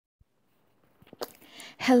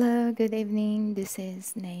Hello, good evening. This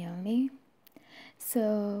is Naomi.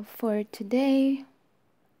 So, for today,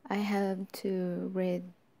 I have to read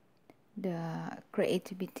the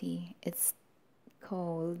creativity. It's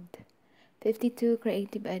called 52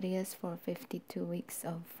 Creative Ideas for 52 Weeks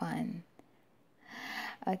of Fun.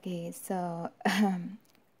 Okay, so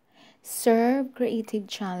serve creative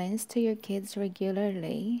challenge to your kids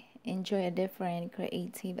regularly. Enjoy a different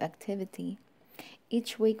creative activity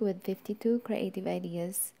each week with 52 creative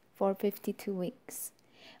ideas for 52 weeks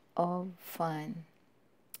of fun.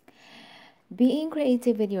 Being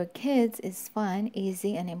creative with your kids is fun,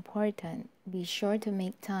 easy, and important. Be sure to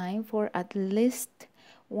make time for at least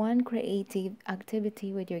one creative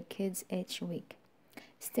activity with your kids each week.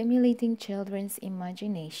 Stimulating children's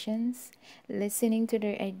imaginations, listening to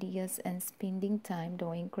their ideas, and spending time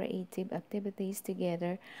doing creative activities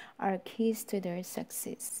together are keys to their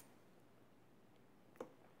success.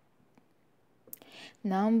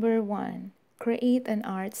 Number one, create an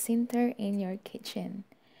art center in your kitchen.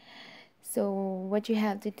 So what you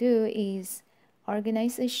have to do is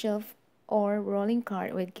organize a shelf or rolling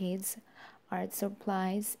cart with kids' art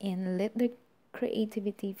supplies and let the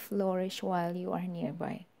creativity flourish while you are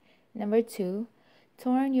nearby. Number two,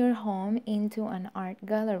 turn your home into an art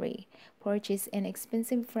gallery. Purchase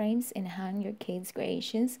inexpensive frames and hang your kids'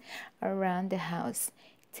 creations around the house.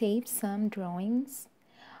 Tape some drawings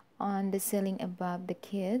on the ceiling above the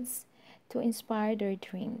kids to inspire their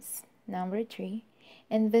dreams. Number three,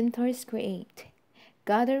 inventors create.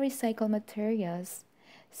 Gather recycled materials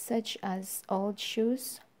such as old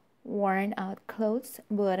shoes, worn out clothes,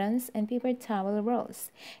 buttons, and paper towel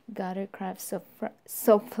rolls. Gather craft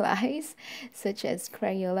supplies such as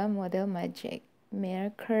Crayola Model Magic,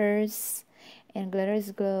 markers, and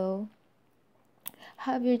glitters glow.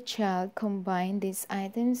 Have your child combine these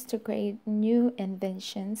items to create new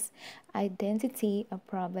inventions, identity a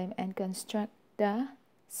problem, and construct the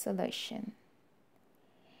solution.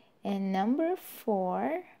 And number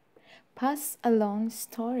four, pass along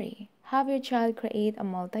story. Have your child create a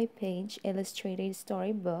multi-page illustrated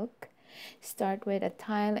storybook. Start with a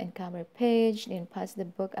tile and cover page, then pass the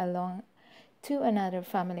book along to another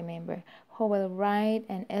family member who will write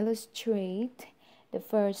and illustrate the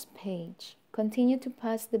first page. Continue to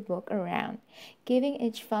pass the book around, giving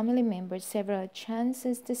each family member several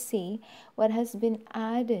chances to see what has been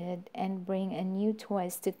added and bring a new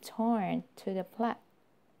twist to turn to the plot.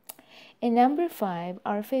 And number five,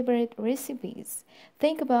 our favorite recipes.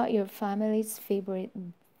 Think about your family's favorite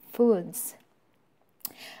foods.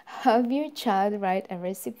 Have your child write a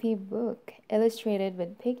recipe book illustrated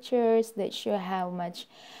with pictures that show how much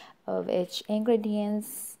of each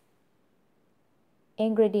ingredients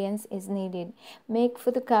is needed. Make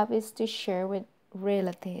photocopies to share with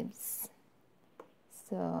relatives.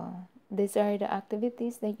 So these are the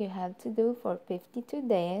activities that you have to do for 52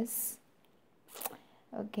 days.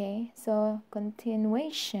 Okay, so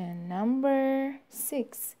continuation. Number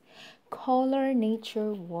six, color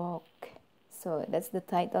nature walk. So that's the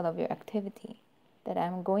title of your activity that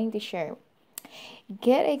I'm going to share.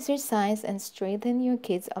 Get exercise and strengthen your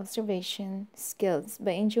kids' observation skills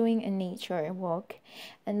by enjoying a nature walk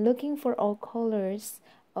and looking for all colors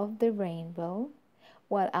of the rainbow.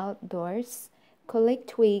 While outdoors, collect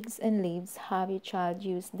twigs and leaves. Have your child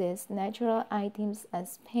use these natural items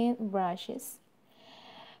as paint brushes.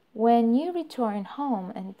 When you return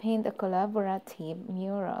home and paint a collaborative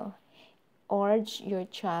mural, urge your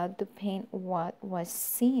child to paint what was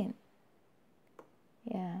seen.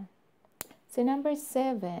 Yeah. So number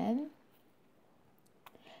seven,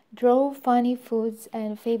 draw funny foods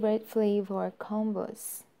and favorite flavor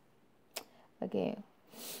combos. Okay.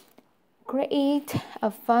 Create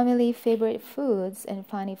a family favorite foods and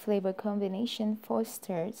funny flavor poster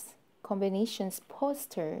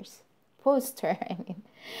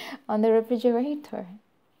on the refrigerator.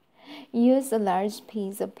 Use a large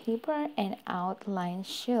piece of paper and outline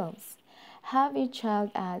shelves. Have your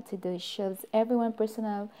child add to those shelves everyone's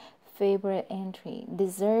personal favorite entry,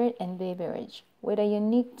 dessert and beverage, with a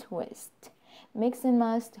unique twist. Mix and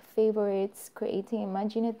match favorites, creating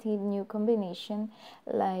imaginative new combination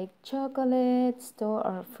like chocolate, store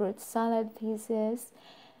or fruit salad pieces.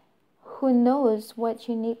 Who knows what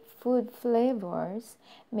unique food flavors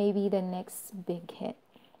may be the next big hit?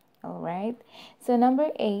 All right. So number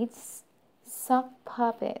eight, sock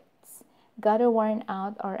puppets. Gather worn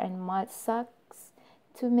out or unmatched socks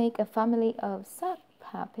to make a family of sock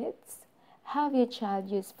puppets. Have your child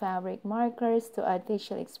use fabric markers to add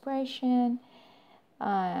facial expression,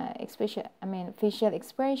 facial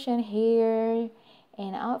expression, hair,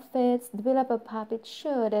 and outfits. Develop a puppet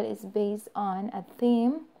show that is based on a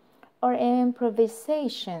theme or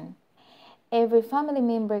improvisation. Every family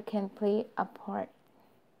member can play a part.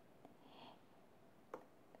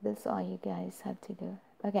 That's all you guys have to do.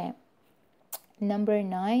 Okay. Number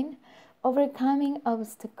 9, overcoming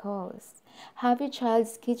obstacles. Have your child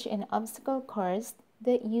sketch an obstacle course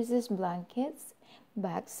that uses blankets,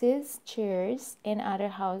 boxes, chairs, and other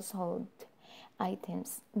household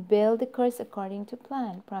items. Build the course according to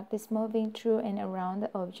plan. Practice moving through and around the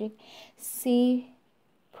object. See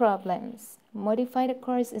problems. Modify the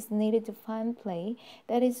course as needed to fun play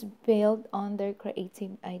that is built on their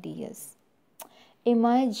creative ideas.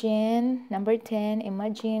 Imagine, number 10,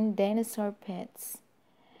 imagine dinosaur pets.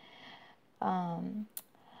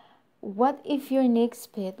 What if your next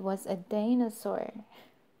pet was a dinosaur?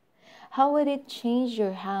 How would it change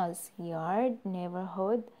your house, yard,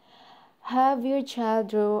 neighborhood? Have your child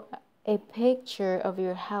draw a picture of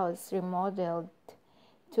your house remodeled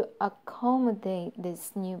to accommodate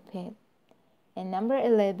this new pet. And number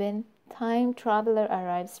 11, time traveler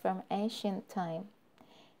arrives from ancient times.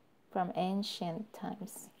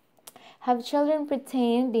 Have children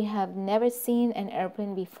pretend they have never seen an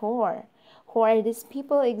airplane before. Who are these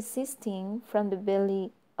people existing from the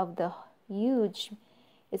belly of the huge,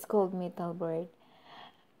 it's called metal bird?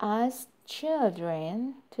 Ask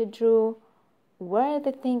children to draw where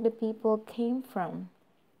they think the people came from.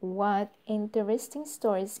 What interesting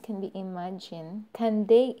stories can they imagine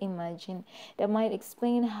that might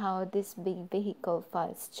explain how this big vehicle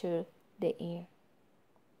flies through the air?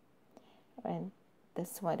 And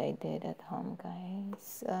that's what I did at home,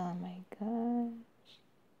 guys. Oh my gosh.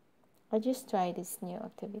 I just tried this new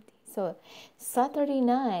activity. So, Saturday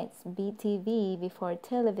nights, BTV before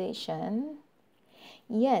television.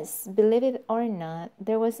 Yes, believe it or not,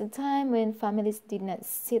 there was a time when families did not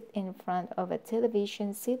sit in front of a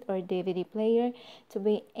television set or DVD player to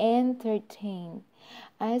be entertained.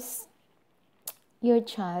 Ask your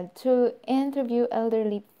child to interview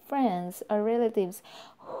elderly friends or relatives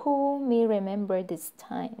who may remember these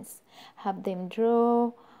times. Have them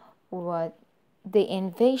draw what the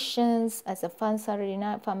invasions as a fun Saturday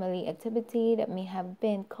night family activity that may have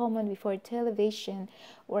been common before television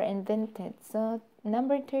were invented. So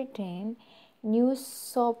number 13, new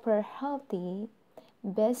super healthy,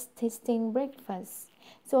 best tasting breakfast.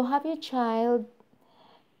 So have your child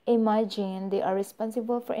imagine they are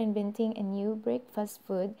responsible for inventing a new breakfast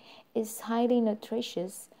food is highly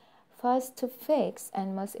nutritious, fast to fix,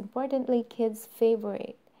 and most importantly, kids'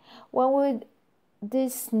 favorite. What would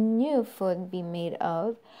this new food be made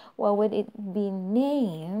of? What would it be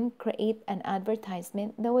named? Create an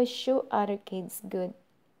advertisement that will show other kids good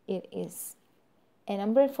it is. And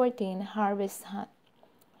number 14, harvest hunt.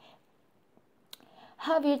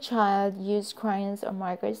 Have your child use crayons or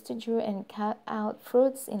markers to draw and cut out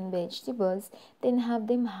fruits and vegetables, then have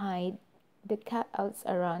them hide the cutouts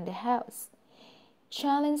around the house.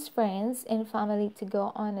 Challenge friends and family to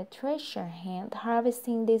go on a treasure hunt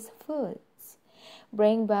harvesting these foods.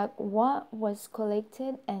 Bring back what was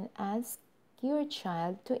collected and ask your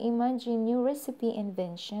child to imagine new recipe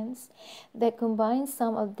inventions that combine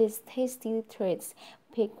some of these tasty treats.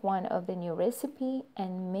 Pick one of the new recipe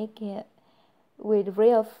and make it with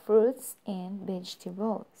real fruits and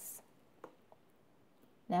vegetables.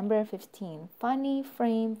 Number 15, funny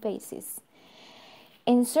frame faces.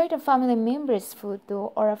 Insert a family member's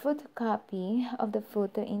photo or a photocopy of the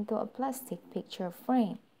photo into a plastic picture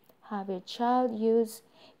frame. Have your child use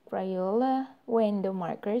Crayola window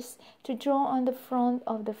markers to draw on the front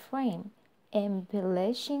of the frame,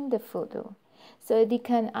 embellishing the photo. So they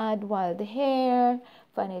can add wild hair,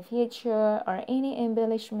 funny feature, or any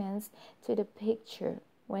embellishments to the picture.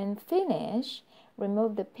 When finished,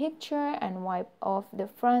 remove the picture and wipe off the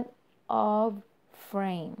front of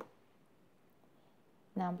frame.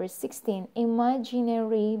 Number 16,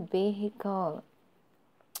 imaginary vehicle.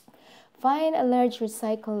 Find a large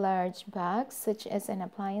box, such as an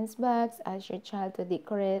appliance box. Ask your child to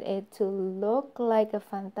decorate it to look like a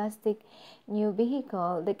fantastic new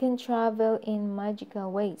vehicle that can travel in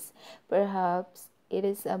magical ways. Perhaps it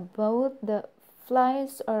is a boat that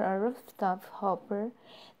flies or a rooftop hopper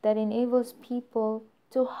that enables people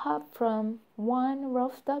to hop from one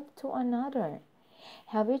rooftop to another.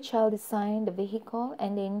 Have your child design the vehicle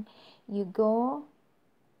and then you go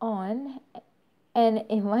on an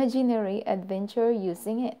imaginary adventure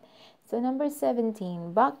using it. So number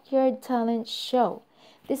 17, backyard talent show.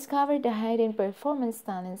 Discover the hidden performance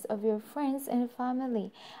talents of your friends and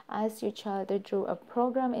family. Ask your child to draw a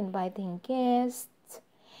program inviting guests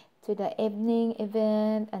to the evening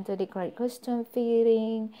event and to decorate costume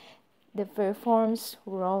fitting the performs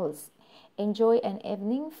roles. Enjoy an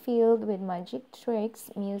evening filled with magic tricks,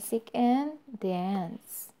 music, and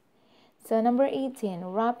dance. So, number 18,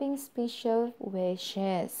 wrapping special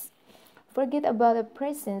wishes. Forget about the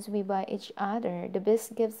presents we buy each other. The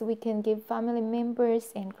best gifts we can give family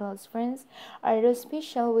members and close friends are those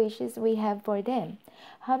special wishes we have for them.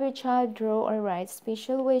 Have your child draw or write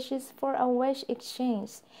special wishes for a wish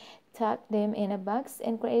exchange. Tuck them in a box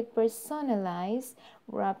and create personalized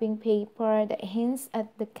wrapping paper that hints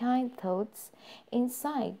at the kind thoughts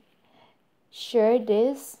inside. Share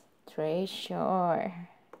this treasure.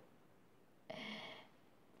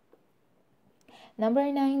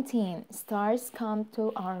 Number 19, stars come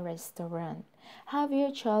to our restaurant. Have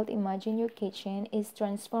your child imagine your kitchen is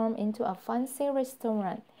transformed into a fancy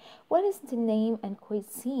restaurant. What is the name and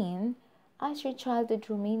cuisine? Ask your child to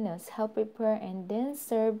draw menus, help prepare, and then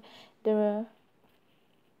serve the,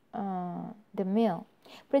 the meal.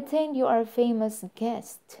 Pretend you are a famous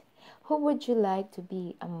guest. Who would you like to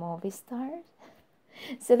be? A movie star?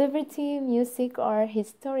 Celebrity, music, or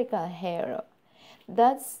historical hero?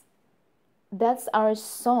 That's our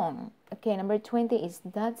song. Okay, number 20 is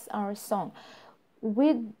that's our song.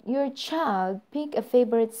 With your child, pick a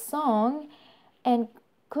favorite song and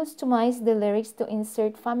customize the lyrics to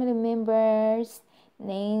insert family members'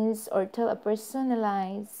 names or tell a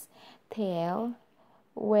personalized tale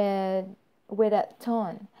with that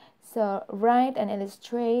tone. So write and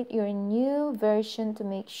illustrate your new version to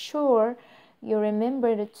make sure you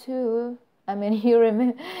remember the two. I mean, you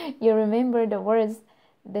remember the words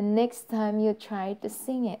the next time you try to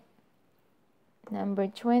sing it. Number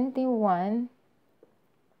 21,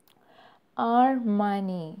 our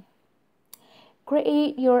money.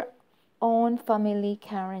 Create your own family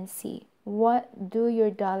currency. What do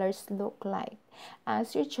your dollars look like?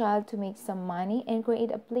 Ask your child to make some money and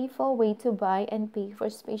create a playful way to buy and pay for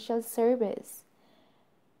special service.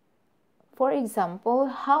 For example,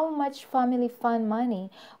 how much family fund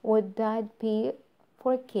money would dad pay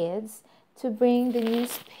for kids to bring the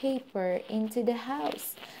newspaper into the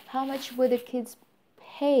house? How much would the kids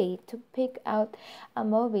pay to pick out a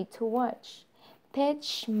movie to watch?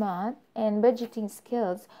 Teach math and budgeting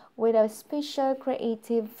skills with a special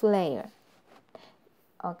creative flair.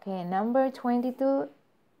 Okay, number 22,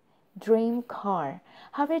 dream car.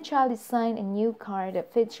 Have your child design a new car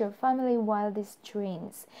that fits your family wildest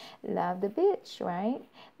dreams. Love the beach, right?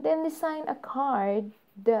 Then design a car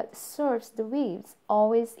that surfs the waves,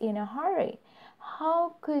 always in a hurry.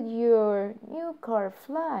 How could your new car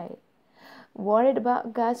fly? Worried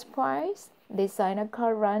about gas price? Design a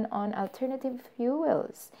car run on alternative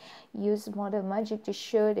fuels. Use model magic to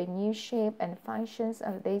show the new shape and functions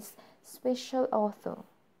of this special auto.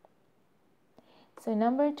 So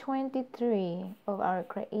number 23 of our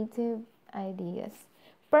creative ideas.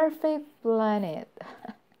 Perfect planet.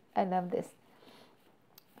 I love this.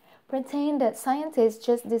 Pretend that scientists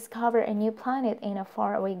just discovered a new planet in a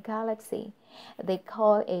faraway galaxy. They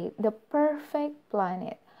call it the perfect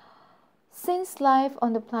planet. Since life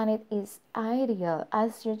on the planet is ideal,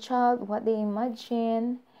 ask your child what they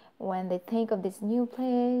imagine when they think of this new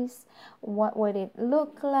place. What would it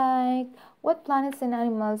look like? What planets and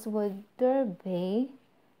animals would there be?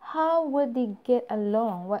 How would they get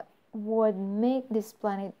along? What would make this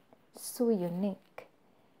planet so unique?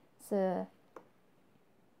 So,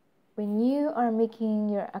 when you are making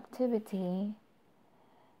your activity,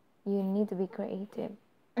 you need to be creative.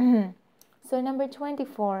 So, number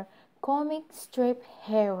 24, comic strip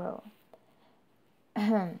hero.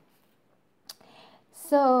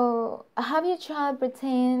 So, have your child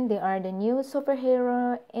pretend they are the new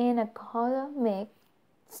superhero in a comic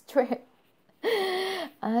strip.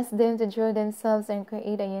 Ask them to draw themselves and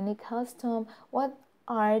create a unique costume. What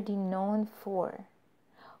are they known for?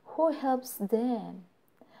 Who helps them?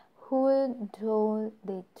 Who do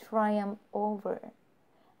they triumph over?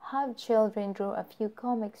 Have children draw a few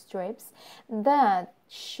comic strips that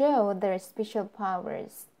show their special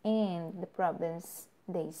powers and the problems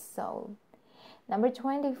they solve. Number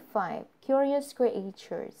 25, curious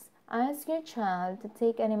creatures. Ask your child to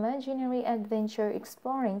take an imaginary adventure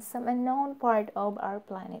exploring some unknown part of our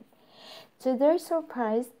planet. To their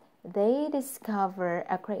surprise, they discover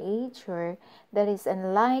a creature that is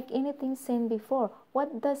unlike anything seen before.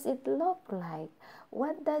 What does it look like?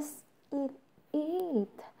 What does it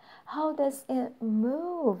eat? How does it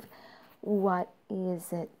move? What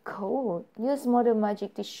is it called? Use model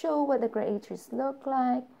magic to show what the creatures look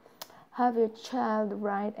like. Have your child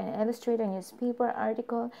write and illustrate a newspaper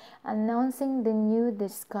article announcing the new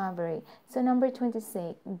discovery. So number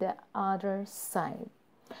 26, the other side.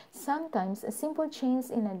 Sometimes a simple change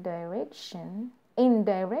in a direction in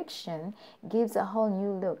direction gives a whole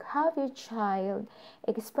new look. Have your child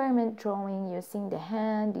experiment drawing using the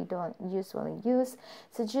hand you don't usually use.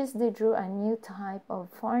 Suggest they draw a new type of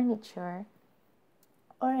furniture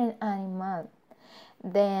or an animal.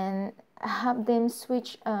 Then have them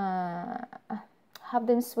switch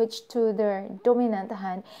to their dominant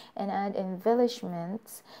hand and add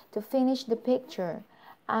embellishments to finish the picture.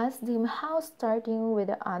 Ask them how starting with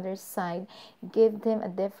the other side give them a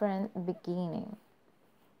different beginning.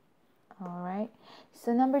 Alright,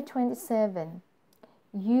 so number 27,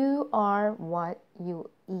 you are what you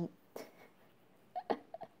eat.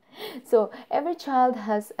 So every child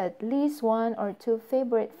has at least one or two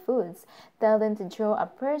favorite foods. Tell them to draw a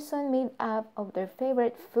person made up of their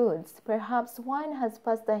favorite foods. Perhaps one has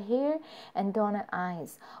pasta hair and donut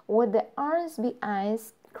eyes. Would the arms be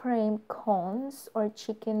ice cream cones or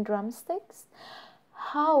chicken drumsticks?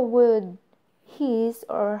 How would his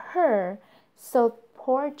or her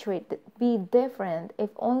self-portrait be different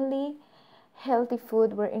if only healthy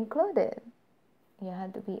food were included? You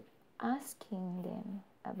had to be asking them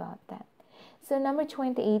about that. So number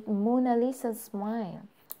 28, Mona Lisa smile.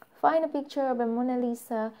 Find a picture of a Mona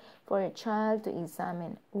Lisa for a child to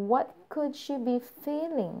examine. What could she be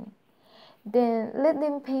feeling? Then let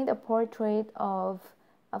them paint a portrait of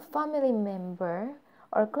a family member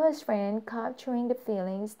or close friend capturing the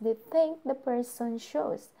feelings they think the person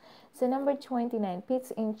shows. So number 29,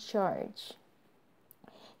 Pete's in charge.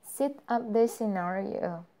 Set up this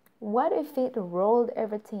scenario. What if it rolled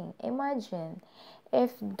everything? Imagine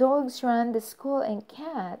if dogs ran the school and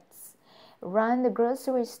cats ran the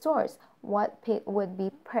grocery stores. What Pete would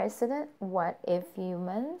be president? What if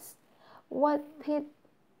humans? What Pete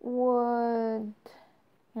would...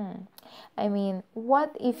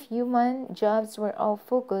 what if human jobs were all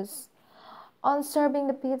focused on serving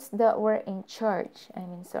the Petes that were in charge?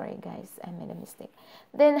 Sorry guys, I made a mistake.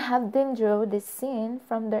 Then have them draw the scene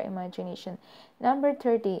from their imagination. Number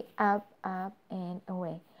 30, up, up, and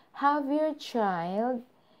away. Have your child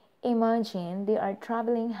imagine they are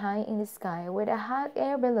traveling high in the sky with a hot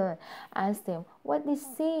air balloon. Ask them what they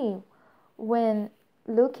see when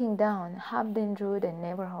looking down. Have them draw the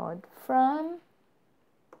neighborhood from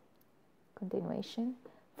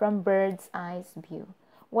bird's eye view.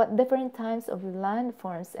 What different types of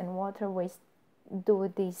landforms and waterways do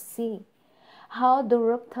they see? How do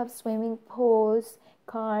rooftop swimming pools,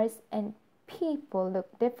 cars, and people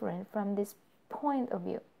look different from this point of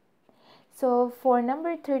view? So for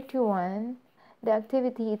number 31, the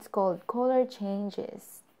activity is called color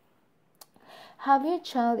changes. Have your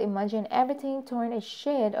child imagine everything turn a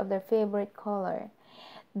shade of their favorite color.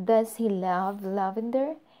 Does he love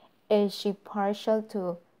lavender? Is she partial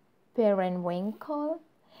to periwinkle?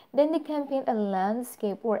 Then they can paint a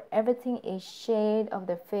landscape where everything is shade of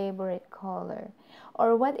their favorite color.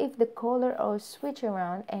 Or what if the color all switch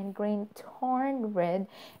around and green turned red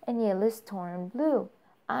and yellow turned blue?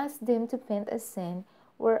 Ask them to paint a scene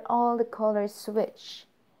where all the colors switch.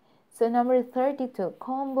 So number 32,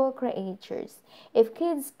 combo creatures. If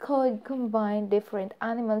kids could combine different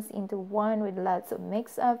animals into one with lots of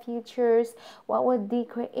mix-up features, what would they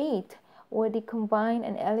create? Would they combine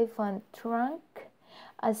an elephant trunk,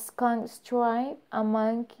 a skunk stripe, a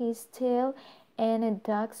monkey's tail, and a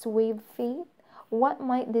duck's webbed feet? What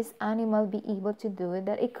might this animal be able to do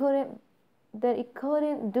that it couldn't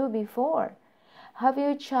do before? Have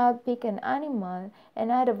your child pick an animal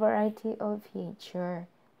and add a variety of features.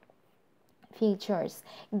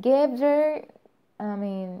 Give their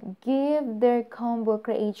combo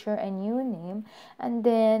creature a new name, and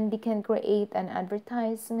then they can create an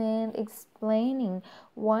advertisement explaining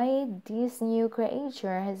why this new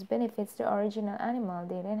creature has benefits the original animal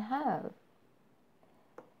they didn't have.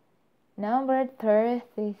 Number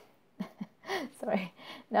 33.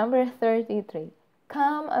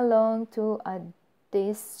 Come along to a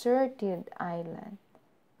deserted island.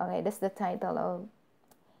 Okay, that's the title of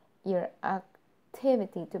your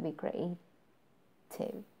activity, to be creative.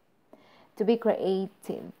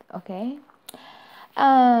 Okay.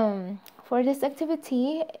 For this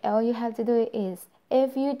activity, all you have to do is,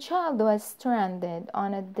 if your child was stranded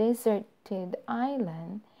on a deserted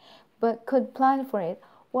island but could plan for it,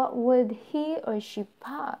 what would he or she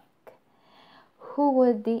pack? Who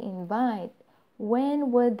would they invite?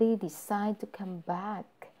 When would they decide to come back?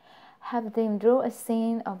 Have them draw a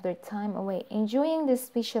scene of their time away, enjoying this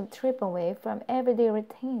special trip away from everyday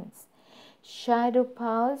routines. Shadow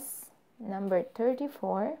pause, number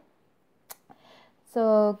 34.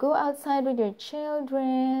 So go outside with your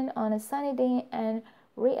children on a sunny day and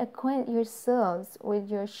reacquaint yourselves with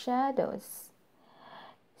your shadows.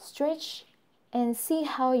 Stretch and see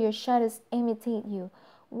how your shadows imitate you.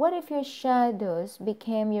 What if your shadows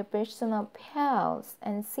became your personal pals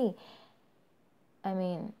and see? I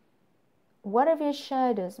mean, what if your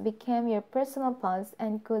shadows became your personal pals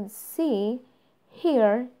and could see,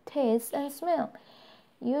 hear, taste, and smell?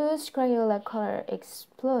 Use Crayola Color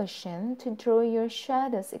Explosion to draw your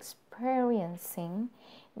shadows experiencing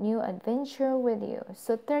new adventure with you.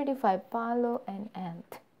 So 35, follow an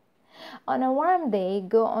ant. On a warm day,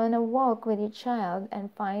 go on a walk with your child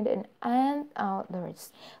and find an ant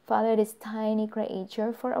outdoors. Follow this tiny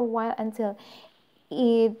creature for a while until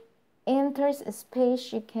it enters a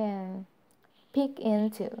space you can peek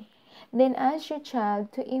into. Then ask your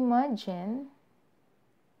child to imagine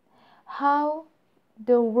how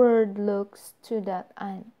the world looks to that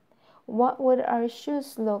ant. What would our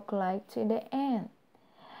shoes look like to the ant?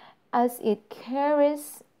 As it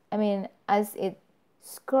as it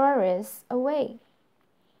scurries away.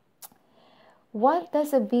 What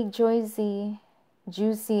does a big, juicy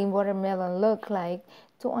watermelon look like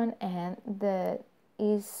to an ant that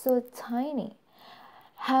is so tiny?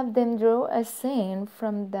 Have them draw a scene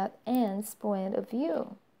from that ant's point of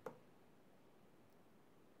view.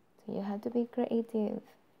 So you have to be creative.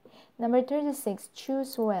 Number 36,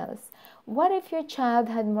 choose wells. What if your child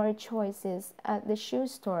had more choices at the shoe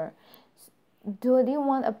store? Do they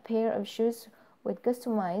want a pair of shoes with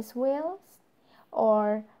customized wheels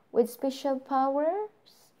or with special powers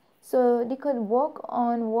so they could walk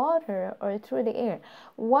on water or through the air?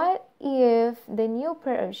 What if the new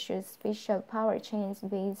pair of shoes special power changes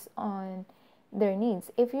based on their needs?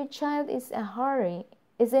 If your child is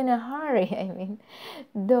in a hurry,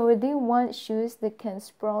 though they want shoes that can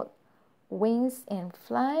sprout wings and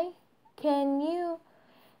fly, can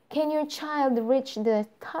your child reach the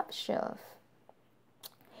top shelf?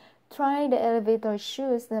 Try the elevator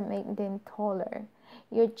shoes that make them taller.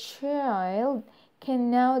 Your child can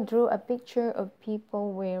now draw a picture of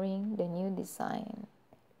people wearing the new design.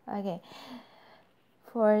 Okay.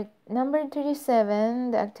 For number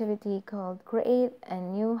 37, the activity called Create a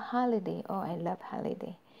New Holiday. Oh, I love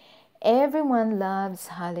holiday. Everyone loves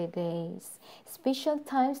holidays. Special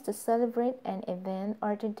times to celebrate an event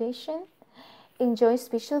or tradition. Enjoy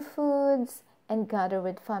special foods and gather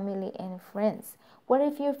with family and friends. What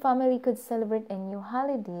if your family could celebrate a new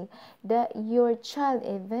holiday that your child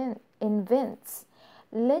invents?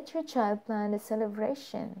 Let your child plan the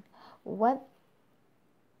celebration. What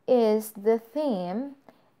is the theme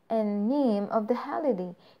and name of the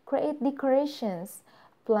holiday? Create decorations.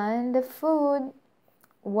 Plan the food.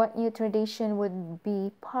 What new tradition would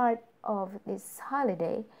be part of this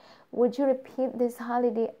holiday? Would you repeat this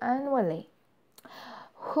holiday annually?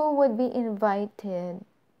 Who would be invited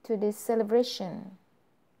to this celebration?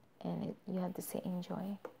 And you have to say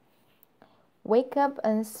enjoy. Wake up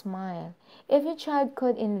and smile. If your child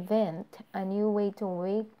could invent a new way to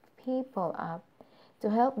wake people up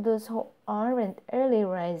to help those who aren't early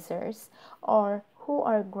risers or who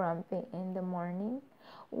are grumpy in the morning,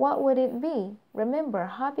 what would it be? Remember,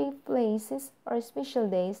 happy places or special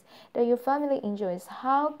days that your family enjoys.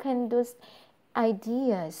 How can those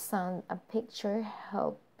ideas sound a picture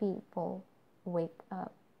help people wake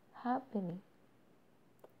up happily?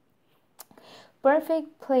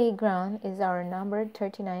 Perfect playground is our number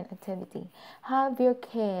 39 activity. Have your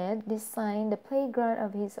kid design the playground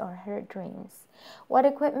of his or her dreams. What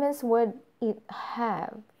equipments would it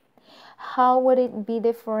have? How would it be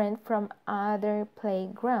different from other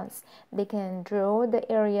playgrounds? They can draw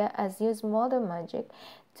the area as use model magic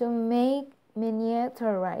to make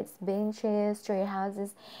miniature rides, benches, tree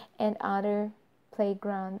houses, and other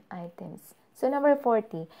playground items. So number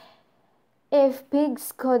 40, if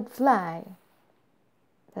pigs could fly.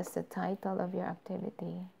 That's the title of your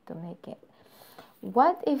activity to make it.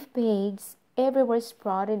 What if pigs everywhere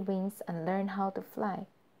sprouted wings and learned how to fly?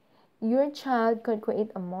 Your child could create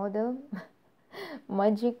a model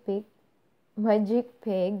magic pig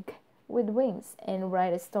with wings and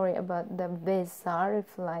write a story about the bizarre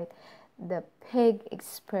flight the pig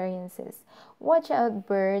experiences. Watch out,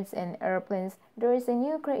 birds and airplanes. There is a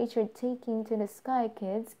new creature taking to the sky.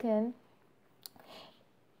 Kids can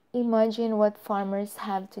imagine what farmers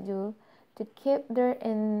have to do to keep their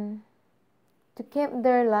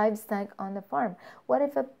livestock on the farm. What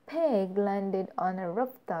if a pig landed on a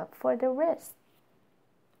rooftop for the rest?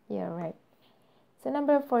 Yeah, right. So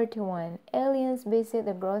number 41, aliens visit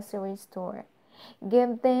the grocery store.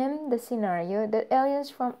 Give them the scenario that aliens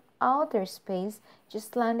from outer space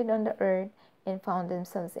just landed on the earth and found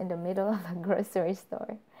themselves in the middle of a grocery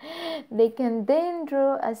store. They can then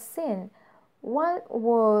draw a scene. What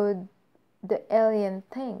would the alien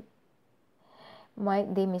think?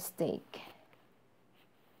 Might they mistake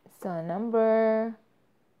So number,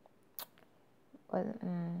 well,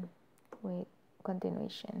 wait,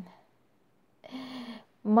 continuation.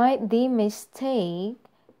 Might they mistake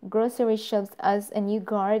grocery shops as a new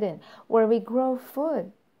garden where we grow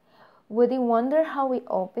food? Would they wonder how we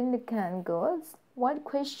open the canned goods? What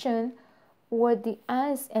question would they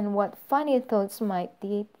ask, and what funny thoughts might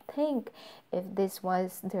they think if this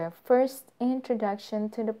was their first introduction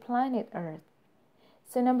to the planet Earth?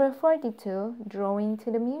 So number 42, drawing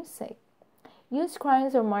to the music. Use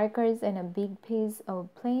crayons or markers and a big piece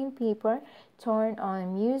of plain paper. Turn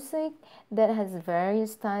on music that has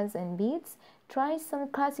various styles and beats. Try some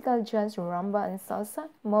classical jazz, rumba, and salsa.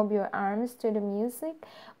 Move your arms to the music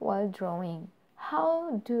while drawing.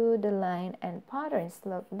 How do the line and patterns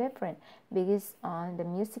look different based on the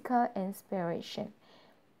musical inspiration?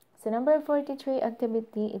 So number 43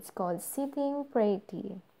 activity, it's called sitting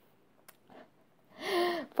pretty.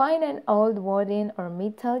 Find an old wooden or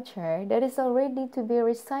metal chair that is all ready to be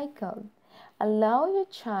recycled. Allow your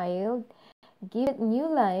child, give it new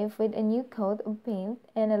life with a new coat of paint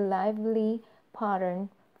and a lively pattern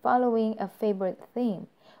following a favorite theme,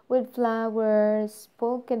 with flowers,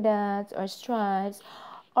 polka dots, or stripes,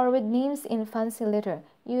 or with names in fancy letter.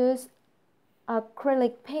 Use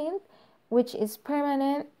acrylic paint, which is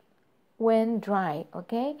permanent when dry,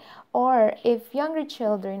 okay? Or if younger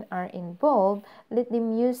children are involved, let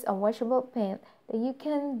them use a washable paint that you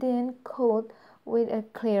can then coat with a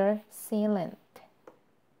clear sealant.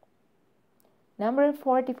 Number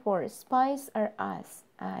 44, Spice or Us.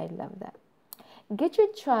 I love that. Get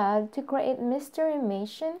your child to create mystery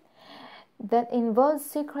mission that involves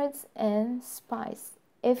secrets and spice.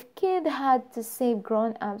 If kid had to save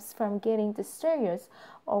grown-ups from getting too serious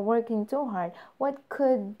or working too hard, what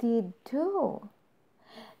could they do?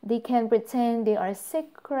 They can pretend they are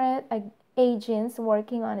secret agents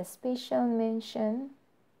working on a special mission.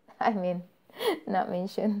 Not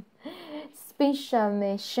mission. Special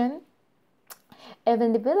mission.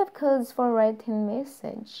 Even develop codes for writing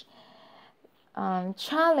message.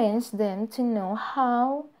 Challenge them to know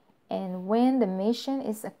how and when the mission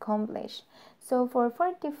is accomplished. So for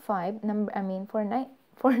 45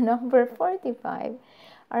 for number 45,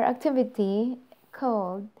 our activity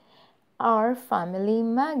called Our Family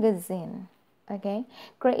Magazine. Okay,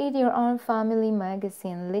 create your own family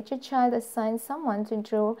magazine. Let your child assign someone to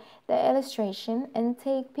draw the illustration and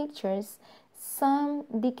take pictures.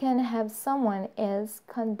 They can have someone else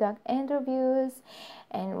conduct interviews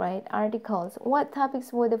and write articles. What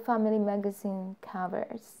topics would the family magazine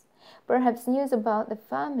covers? Perhaps news about the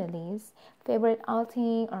family's favorite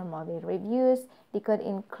outing or movie reviews. They could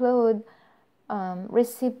include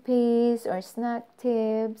recipes or snack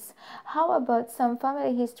tips. How about some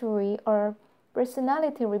family history or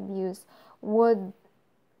personality reviews? Would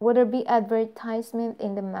there be advertisement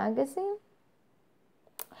in the magazine?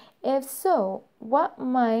 If so, what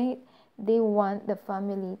might they want the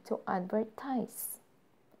family to advertise?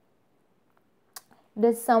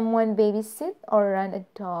 Does someone babysit or run a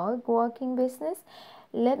dog walking business?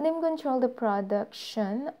 Let them control the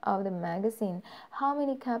production of the magazine. How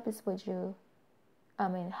many copies would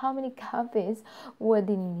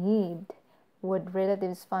they need? Would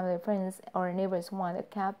relatives, family, friends, or neighbors want a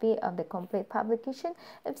copy of the complete publication?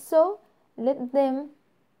 If so, let them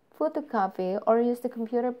photocopy or use the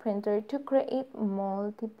computer printer to create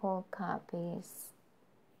multiple copies.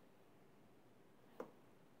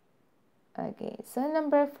 Okay, so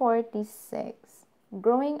number 46,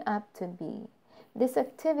 growing up to be. This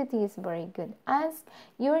activity is very good. Ask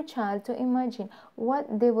your child to imagine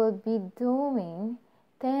what they will be doing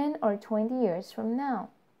 10 or 20 years from now.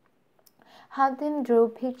 Have them draw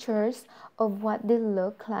pictures of what they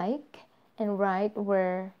look like and write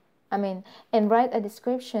a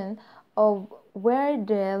description of where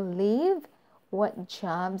they'll live, what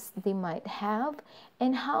jobs they might have,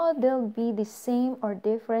 and how they'll be the same or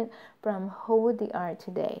different from who they are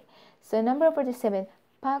today. So number 47,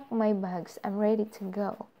 pack my bags, I'm ready to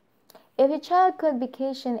go. If a child could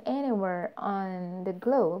vacation anywhere on the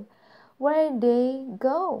globe, where they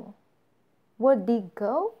go? Would they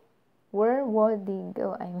go? Where would they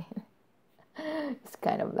go? It's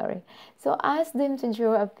kind of blurry. So ask them to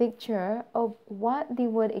draw a picture of what they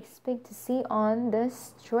would expect to see on the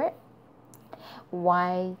trip.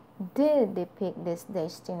 Why did they pick this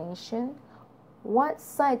destination? What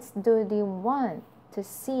sights do they want to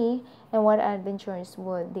see, and what adventures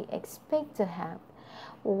would they expect to have?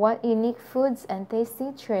 What unique foods and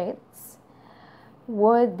tasty treats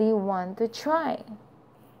would they want to try?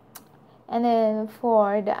 And then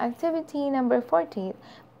for the activity number 40,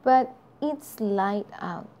 but it's light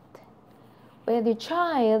out. With your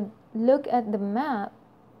child, look at the map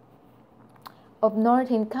of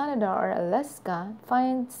northern Canada or Alaska,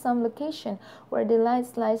 find some location where the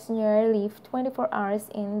light lies nearly 24 hours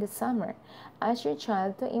in the summer. Ask your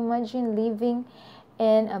child to imagine living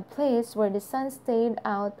in a place where the sun stayed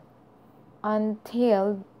out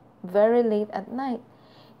until very late at night.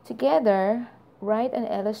 Together, write and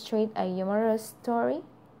illustrate a humorous story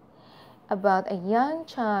about a young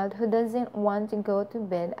child who doesn't want to go to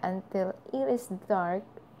bed until it is dark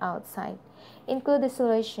outside. Include the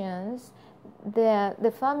solutions that the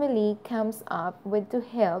family comes up with to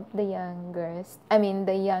help the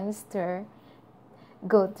youngster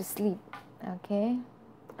go to sleep. Okay?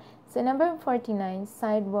 So number 49,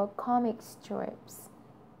 sidewalk comic strips.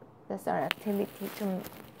 That's our activity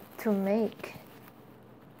to make,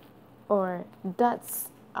 or that's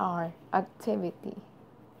our activity.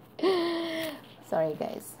 Sorry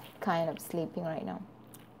guys, kind of sleeping right now.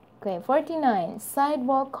 Okay, 49,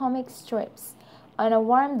 sidewalk comic strips. On a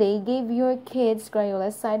warm day, give your kids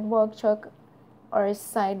Crayola sidewalk chalk or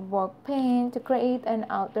sidewalk paint to create an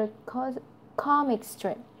outdoor comic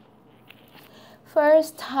strip.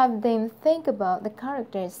 First, have them think about the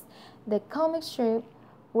characters the comic strip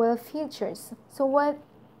will feature. So what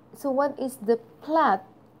is the plot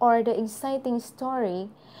or the exciting story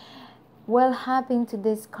will happen to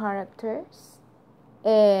these characters?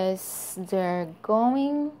 Is there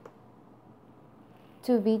going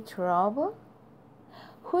to be trouble?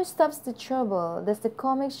 Who stops the trouble? Does the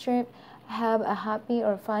comic strip have a happy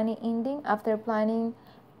or funny ending? After planning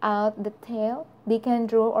out the tale, they can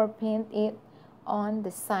draw or paint it on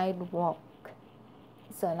the sidewalk.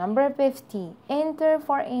 So number 50, enter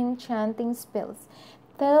for enchanting spells.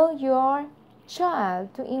 Tell your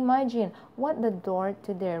child to imagine what the door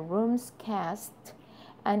to their rooms cast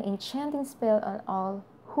an enchanting spell on all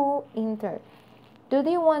who enter. Do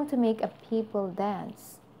they want to make a people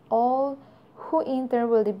dance? All who enter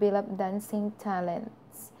will develop dancing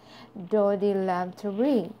talents. Do they love to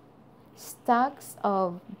read? Stacks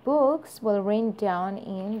of books will rain down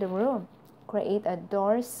in the room. Create a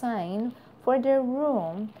door sign for their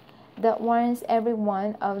room that warns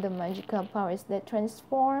everyone of the magical powers that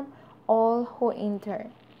transform all who enter.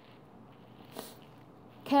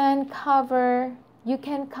 You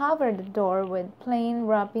can cover the door with plain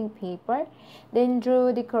wrapping paper, then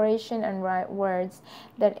draw decoration and write words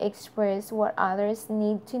that express what others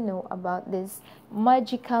need to know about these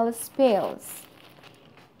magical spells.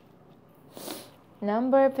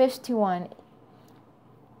 Number 51.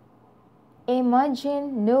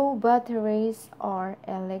 Imagine no batteries or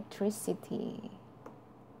electricity.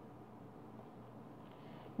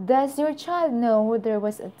 Does your child know there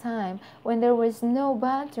was a time when there was no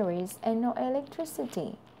batteries and no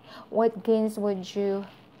electricity? What games would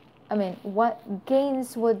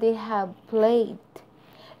they have played?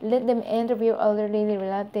 Let them interview elderly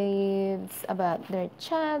relatives about their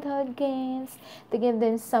childhood games to give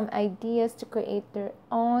them some ideas to create their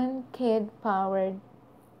own kid-powered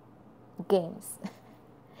games.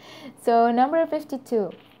 So number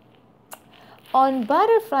 52. On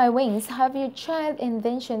butterfly wings, have your child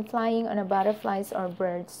envision flying on a butterfly's or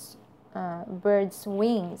bird's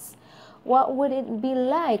wings. What would it be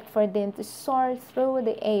like for them to soar through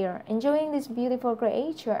the air, enjoying these beautiful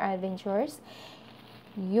creature adventures?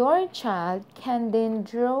 Your child can then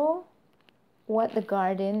draw what the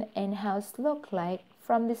garden and house look like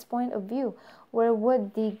from this point of view. Where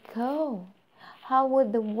would they go? How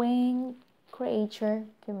would the winged creature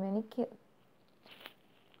communicate?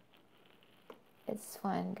 It's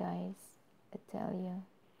fun, guys, I tell you.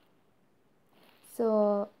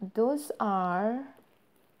 So those are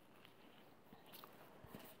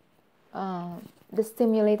the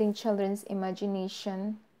stimulating children's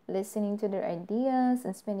imagination, listening to their ideas,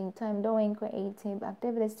 and spending time doing creative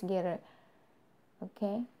activities together.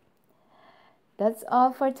 Okay, that's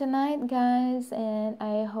all for tonight, guys, and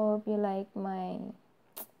I hope you like my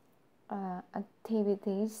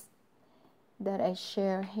activities that I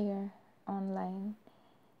share here online.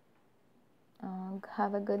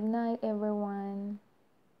 Have a good night, everyone.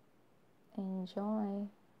 Enjoy.